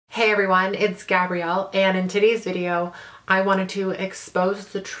Hey everyone, it's Gabrielle, and in today's video I wanted to expose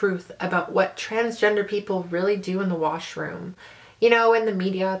the truth about what transgender people really do in the washroom. You know, in the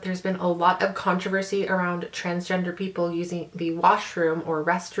media there's been a lot of controversy around transgender people using the washroom or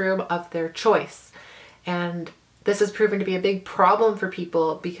restroom of their choice, and this has proven to be a big problem for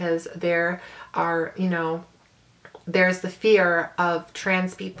people because there are, there's the fear of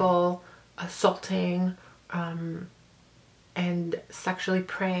trans people assaulting and sexually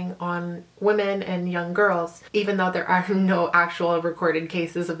preying on women and young girls. Even though there are no actual recorded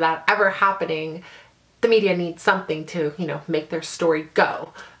cases of that ever happening, the media needs something to, make their story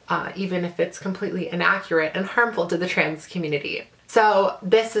go, even if it's completely inaccurate and harmful to the trans community. So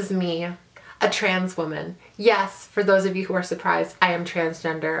this is me, a trans woman. Yes, for those of you who are surprised, I am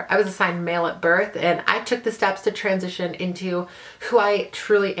transgender. I was assigned male at birth, and I took the steps to transition into who I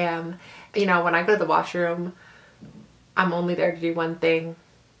truly am. When I go to the washroom, I'm only there to do one thing: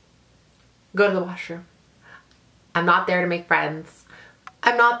 go to the washroom. I'm not there to make friends.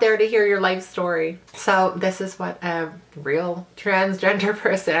 I'm not there to hear your life story. So this is what a real transgender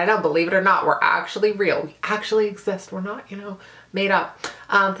person, I don't, believe it or not, we're actually real. We actually exist. We're not, made up.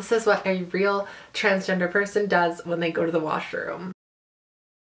 This is what a real transgender person does when they go to the washroom.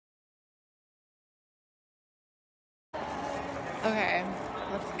 Okay,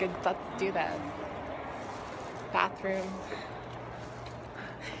 let's do this. Bathroom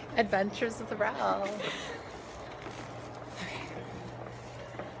adventures with Rel.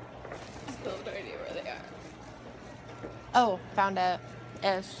 Still no idea where they are. Oh, found it.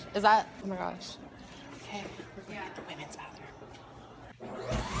 Ish. Is that? Oh my gosh. Okay, we're going to the women's bathroom.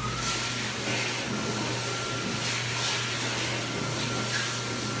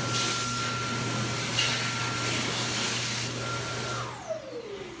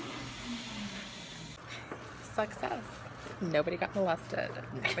 Success. Nobody got molested.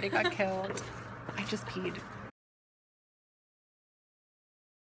 Nobody got killed. I just peed.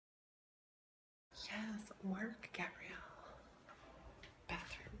 Yes, work, Gabrielle.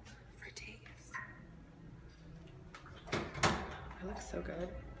 Bathroom for days. I look so good.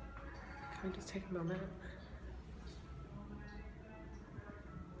 Can we just take a moment?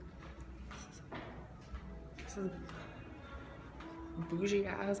 This is bougie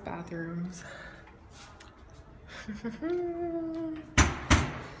ass bathrooms.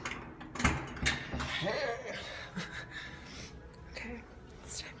 Okay,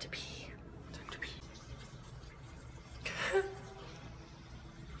 it's time to pee.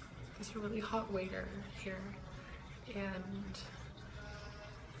 There's a really hot waiter here, and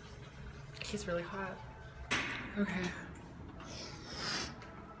he's really hot. Okay.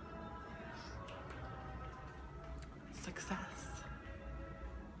 Success.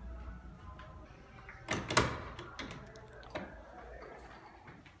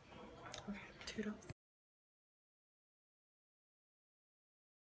 Okay, toodles.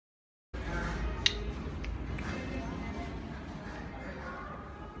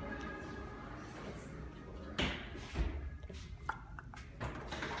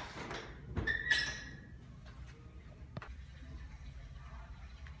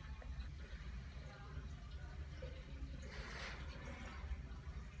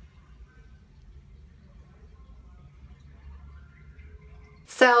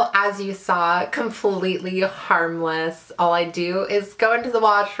 So as you saw, completely harmless. All I do is go into the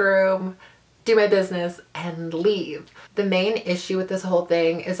washroom, do my business, and leave. The main issue with this whole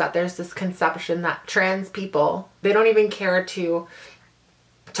thing is that there's this conception that trans people, they don't even care to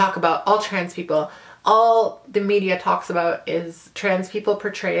talk about all trans people. All the media talks about is trans people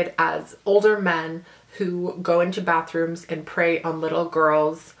portrayed as older men who go into bathrooms and prey on little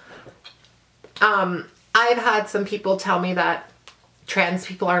girls. I've had some people tell me that trans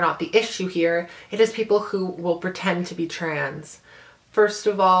people are not the issue here. It is people who will pretend to be trans. First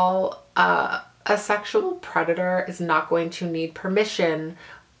of all, a sexual predator is not going to need permission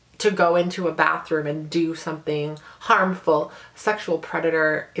to go into a bathroom and do something harmful. A sexual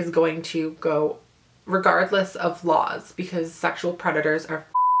predator is going to go regardless of laws, because sexual predators are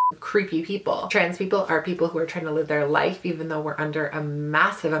creepy people. Trans people are people who are trying to live their life even though we're under a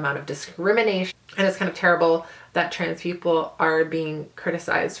massive amount of discrimination. And it's kind of terrible that trans people are being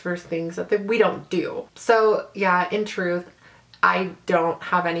criticized for things that we don't do. So yeah, in truth, I don't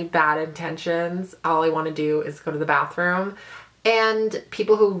have any bad intentions. All I want to do is go to the bathroom. And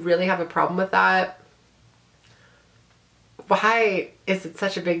people who really have a problem with that, why is it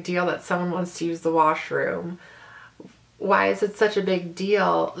such a big deal that someone wants to use the washroom? Why is it such a big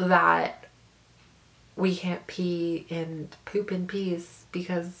deal that we can't pee and poop in peace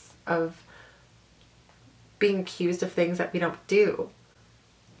because of being accused of things that we don't do?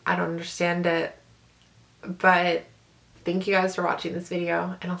 I don't understand it. But thank you guys for watching this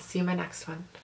video, and I'll see you in my next one.